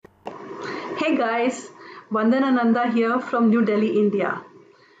Hey guys, Vandana Nanda here from New Delhi, India.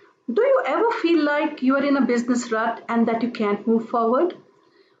 Do you ever feel like you are in a business rut and that you can't move forward?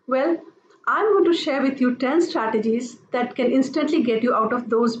 Well, I'm going to share with you 10 strategies that can instantly get you out of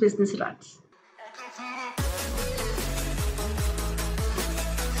those business ruts.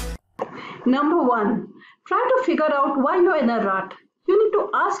 Number one, try to figure out why you're in a rut. You need to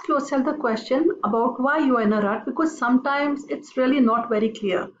ask yourself the question about why you are in a rut because sometimes it's really not very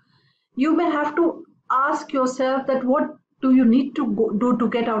clear. You may have to ask yourself that what do you need to do to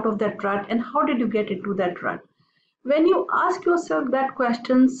get out of that rut and how did you get into that rut. When you ask yourself that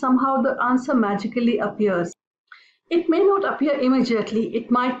question, somehow the answer magically appears. It may not appear immediately. It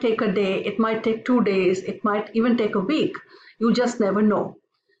might take a day, it might take 2 days, it might even take a week. You just never know.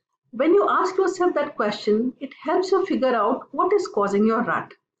 When you ask yourself that question, it helps you figure out what is causing your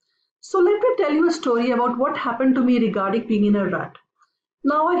rut. So let me tell you a story about what happened to me regarding being in a rut.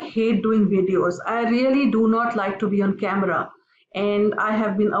 Now I hate doing videos. I really do not like to be on camera, and I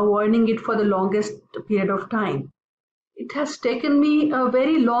have been avoiding it for the longest period of time. It has taken me a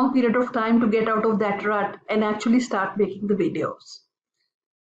very long period of time to get out of that rut and actually start making the videos.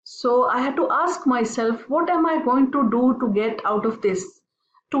 So I had to ask myself, what am I going to do to get out of this?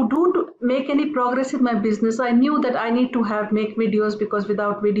 To make any progress in my business, I knew that I need to have make videos because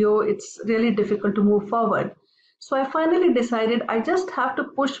without video, it's really difficult to move forward. So I finally decided I just have to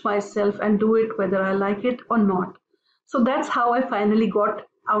push myself and do it whether I like it or not. So that's how I finally got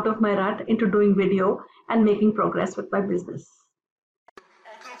out of my rut into doing video and making progress with my business.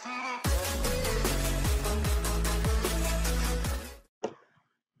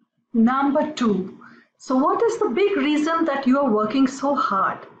 Number two. So, what is the big reason that you are working so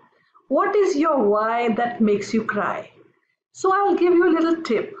hard? What is your why that makes you cry? So, I'll give you a little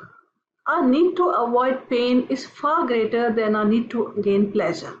tip. Our need to avoid pain is far greater than our need to gain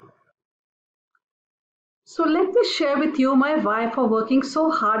pleasure. So, let me share with you my why for working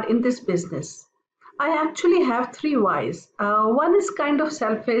so hard in this business. I actually have three whys. One is kind of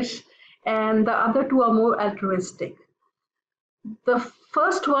selfish, and the other two are more altruistic. The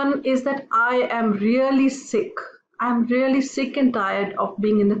first one is that I am really sick. I'm really sick and tired of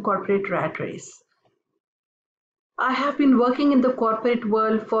being in the corporate rat race. I have been working in the corporate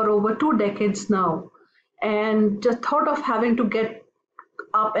world for over 2 decades now, and just thought of having to get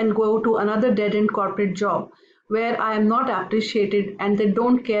up and go to another dead end corporate job where I am not appreciated and they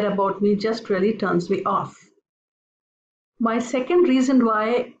don't care about me just really turns me off. My second reason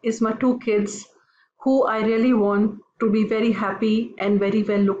why is my two kids, who I really want to be very happy and very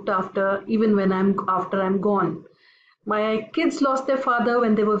well looked after even when I'm gone. My kids lost their father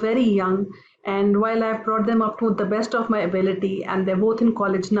when they were very young, and while I've brought them up to the best of my ability and they're both in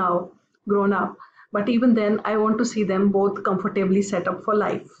college now, grown up, but even then I want to see them both comfortably set up for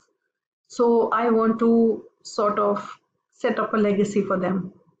life. So I want to sort of set up a legacy for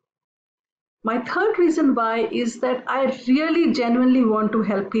them. My third reason why is that I really genuinely want to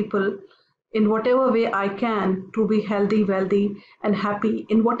help people in whatever way I can to be healthy, wealthy, and happy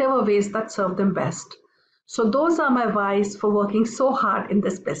in whatever ways that serve them best. So, those are my whys for working so hard in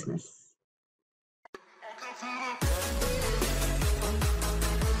this business.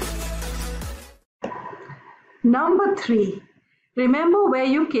 Number three, remember where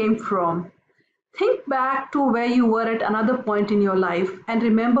you came from. Think back to where you were at another point in your life and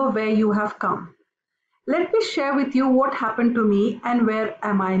remember where you have come. Let me share with you what happened to me and where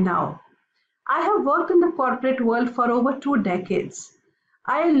am I now. I have worked in the corporate world for over 2 decades.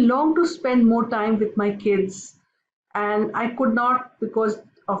 I long to spend more time with my kids, and I could not because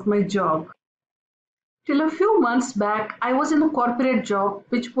of my job. Till a few months back, I was in a corporate job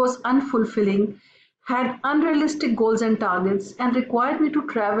which was unfulfilling, had unrealistic goals and targets, and required me to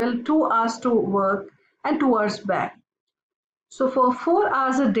travel 2 hours to work and 2 hours back. So for 4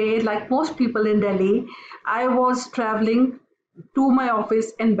 hours a day, like most people in Delhi, I was traveling to my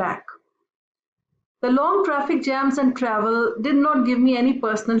office and back. The long traffic jams and travel did not give me any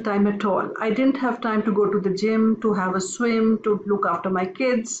personal time at all. I didn't have time to go to the gym, to have a swim, to look after my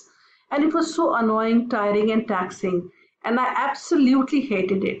kids, and it was so annoying, tiring, and taxing, and I absolutely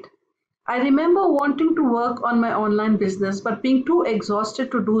hated it. I remember wanting to work on my online business but being too exhausted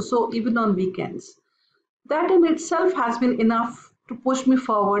to do so even on weekends. That in itself has been enough to push me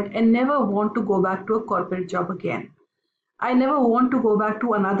forward and never want to go back to a corporate job again. I never want to go back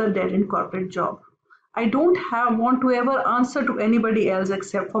to another dead end corporate job. I don't want to ever answer to anybody else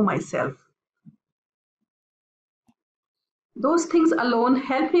except for myself. Those things alone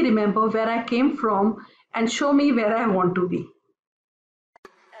help me remember where I came from and show me where I want to be.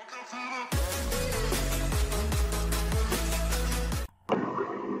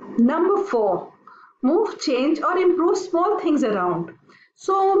 Number four, move, change, or improve small things around.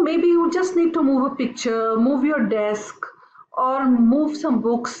 So maybe you just need to move a picture, move your desk, or move some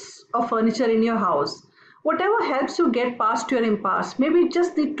books or furniture in your house. Whatever helps you get past your impasse, maybe you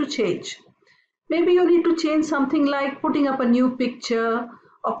just need to change. Maybe you need to change something like putting up a new picture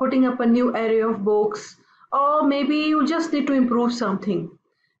or putting up a new array of books, or maybe you just need to improve something.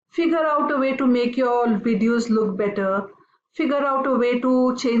 Figure out a way to make your videos look better. Figure out a way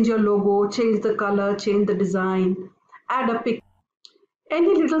to change your logo, change the color, change the design, add a picture.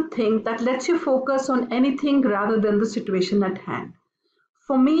 Any little thing that lets you focus on anything rather than the situation at hand.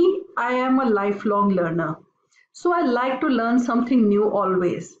 For me, I am a lifelong learner. So I like to learn something new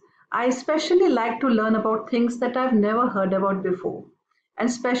always. I especially like to learn about things that I've never heard about before, and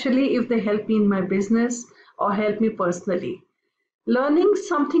especially if they help me in my business or help me personally. Learning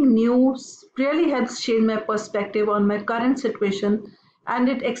something new really helps change my perspective on my current situation, and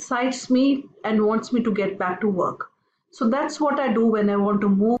it excites me and wants me to get back to work. So that's what I do when I want to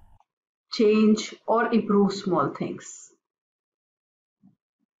move, change, or improve small things.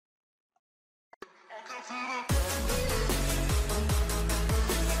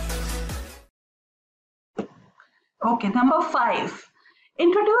 Okay, number five,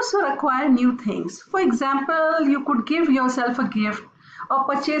 introduce or acquire new things. For example, you could give yourself a gift or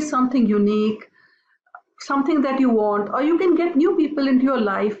purchase something unique, something that you want, or you can get new people into your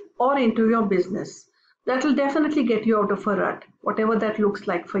life or into your business. That will definitely get you out of a rut, whatever that looks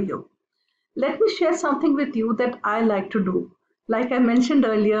like for you. Let me share something with you that I like to do. Like I mentioned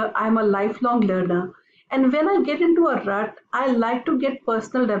earlier, I'm a lifelong learner. And when I get into a rut, I like to get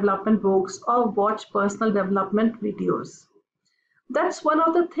personal development books or watch personal development videos. That's one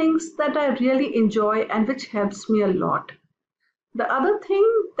of the things that I really enjoy and which helps me a lot. The other thing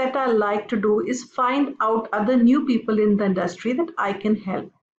that I like to do is find out other new people in the industry that I can help.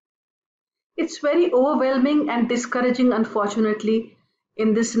 It's very overwhelming and discouraging, unfortunately,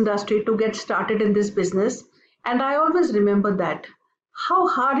 in this industry to get started in this business. And I always remember that, how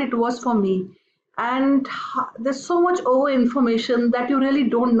hard it was for me. And there's so much over information that you really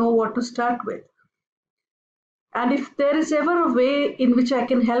don't know what to start with. And if there is ever a way in which I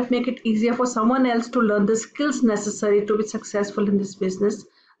can help make it easier for someone else to learn the skills necessary to be successful in this business,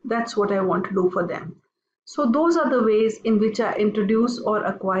 that's what I want to do for them. So those are the ways in which I introduce or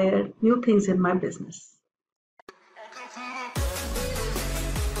acquire new things in my business.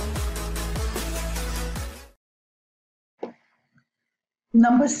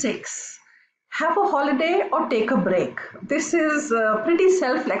 Number six, have a holiday or take a break. This is pretty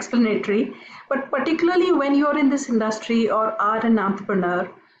self explanatory, but particularly when you're in this industry or are an entrepreneur,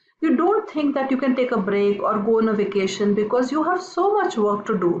 you don't think that you can take a break or go on a vacation because you have so much work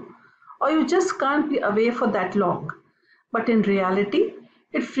to do, or you just can't be away for that long. But in reality,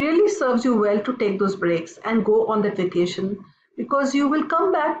 it really serves you well to take those breaks and go on that vacation because you will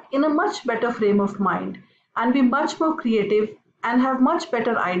come back in a much better frame of mind and be much more creative and have much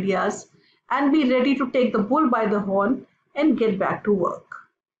better ideas and be ready to take the bull by the horn and get back to work.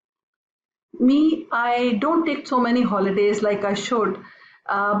 Me, I don't take so many holidays like I should,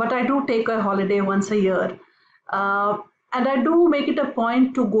 but I do take a holiday once a year. Uh, and I do make it a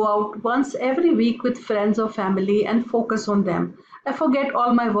point to go out once every week with friends or family and focus on them. I forget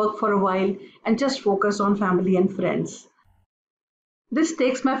all my work for a while and just focus on family and friends. This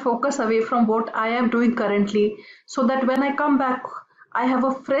takes my focus away from what I am doing currently so that when I come back, I have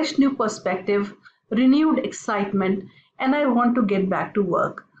a fresh new perspective, renewed excitement, and I want to get back to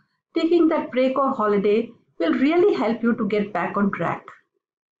work. Taking that break or holiday will really help you to get back on track.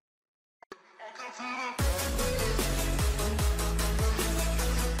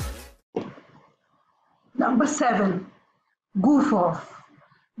 Number seven, goof off.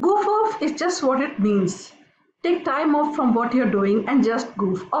 Goof off is just what it means. Take time off from what you're doing and just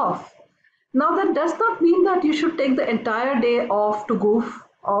goof off. Now, that does not mean that you should take the entire day off to goof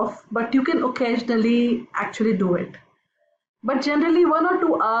off, but you can occasionally actually do it. But generally, 1 or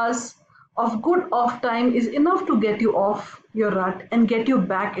 2 hours of good off time is enough to get you off your rut and get you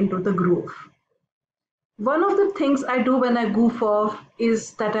back into the groove. One of the things I do when I goof off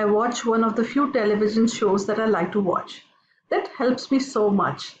is that I watch one of the few television shows that I like to watch. That helps me so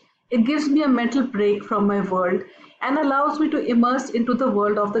much. It gives me a mental break from my world and allows me to immerse into the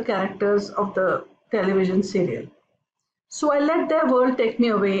world of the characters of the television serial. So I let their world take me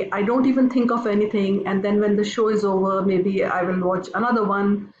away. I don't even think of anything. And then when the show is over, maybe I will watch another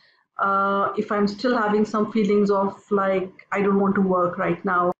one. If I'm still having some feelings of like, I don't want to work right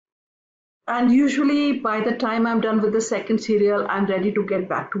now. And usually by the time I'm done with the second serial, I'm ready to get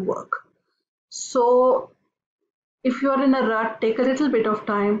back to work. So If you're in a rut, take a little bit of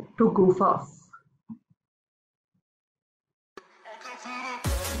time to goof off.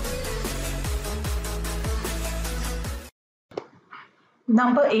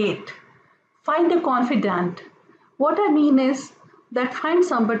 Number 8, find a confidant. What I mean is that find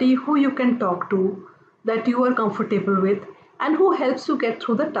somebody who you can talk to, that you are comfortable with, and who helps you get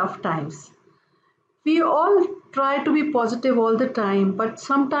through the tough times. We all try to be positive all the time, but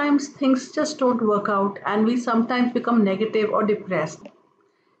sometimes things just don't work out, and we sometimes become negative or depressed.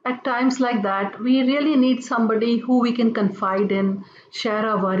 At times like that, we really need somebody who we can confide in, share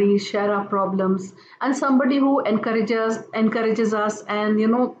our worries, share our problems, and somebody who encourages us,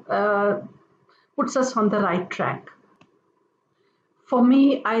 and puts us on the right track. For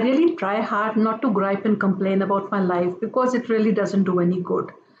me, I really try hard not to gripe and complain about my life because it really doesn't do any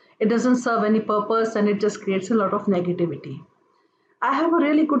good. It doesn't serve any purpose and it just creates a lot of negativity. I have a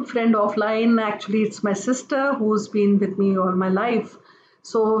really good friend offline. Actually, it's my sister who's been with me all my life.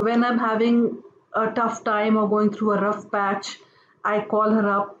 So when I'm having a tough time or going through a rough patch, I call her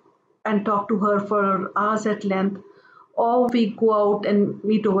up and talk to her for hours at length. Or we go out and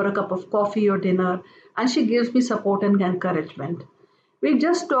meet over a cup of coffee or dinner, and she gives me support and encouragement. We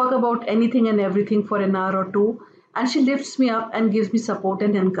just talk about anything and everything for an hour or two, and she lifts me up and gives me support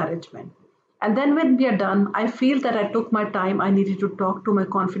and encouragement. And then when we are done, I feel that I took my time, I needed to talk to my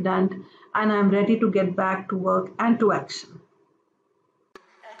confidant, and I'm ready to get back to work and to action.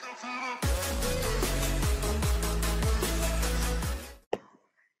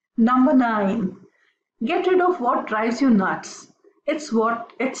 Number 9, get rid of what drives you nuts. It's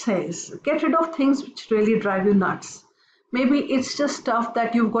what it says. Get rid of things which really drive you nuts. Maybe it's just stuff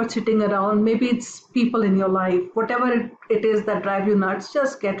that you've got sitting around. Maybe it's people in your life. Whatever it is that drive you nuts,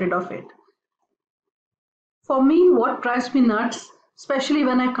 just get rid of it. For me, what drives me nuts, especially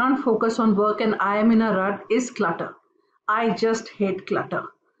when I can't focus on work and I am in a rut, is clutter. I just hate clutter.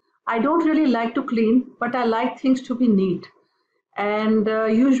 I don't really like to clean, but I like things to be neat. And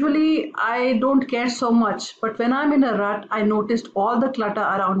usually I don't care so much, but when I'm in a rut, I noticed all the clutter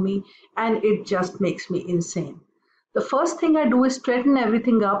around me and it just makes me insane. The first thing I do is straighten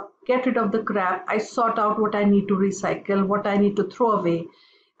everything up, get rid of the crap. I sort out what I need to recycle, what I need to throw away.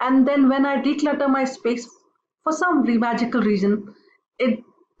 And then when I declutter my space, for some magical reason, it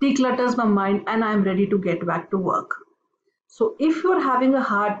declutters my mind and I'm ready to get back to work. So if you're having a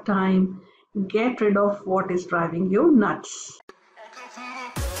hard time, get rid of what is driving you nuts.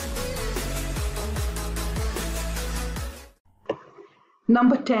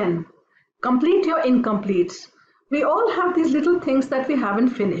 Number 10, complete your incompletes. We all have these little things that we haven't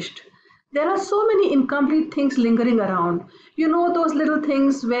finished. There are so many incomplete things lingering around. You know, those little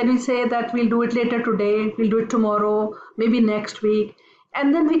things where we say that we'll do it later today, we'll do it tomorrow, maybe next week,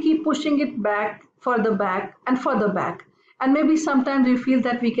 and then we keep pushing it back, further back, and further back. And maybe sometimes we feel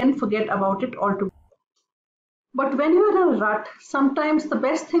that we can forget about it altogether. But when you're in a rut, sometimes the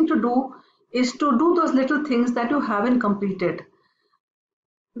best thing to do is to do those little things that you haven't completed.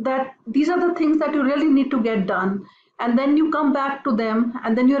 That these are the things that you really need to get done, and then you come back to them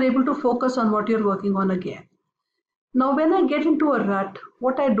and then you're able to focus on what you're working on again. Now when I get into a rut,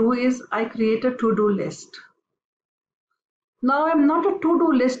 what I do is I create a to-do list. Now I'm not a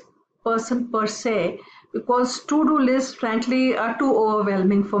to-do list person per se, because to-do lists frankly are too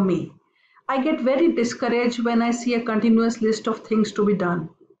overwhelming for me. I get very discouraged when I see a continuous list of things to be done.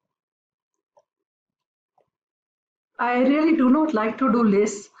 I really do not like to do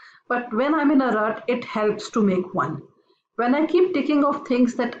lists, but when I'm in a rut, it helps to make one. When I keep ticking off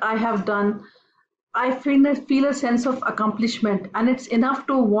things that I have done, I feel a sense of accomplishment, and it's enough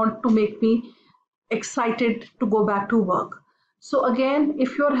to want to make me excited to go back to work. So again,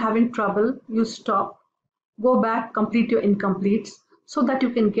 if you're having trouble, you stop, go back, complete your incompletes so that you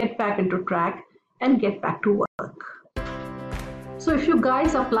can get back into track and get back to work. So if you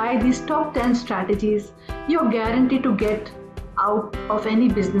guys apply these top 10 strategies, you're guaranteed to get out of any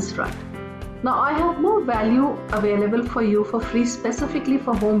business rut. Now I have more value available for you for free, specifically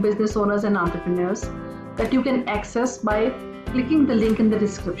for home business owners and entrepreneurs, that you can access by clicking the link in the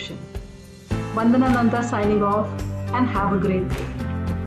description. Vandana Nanda signing off, and have a great day.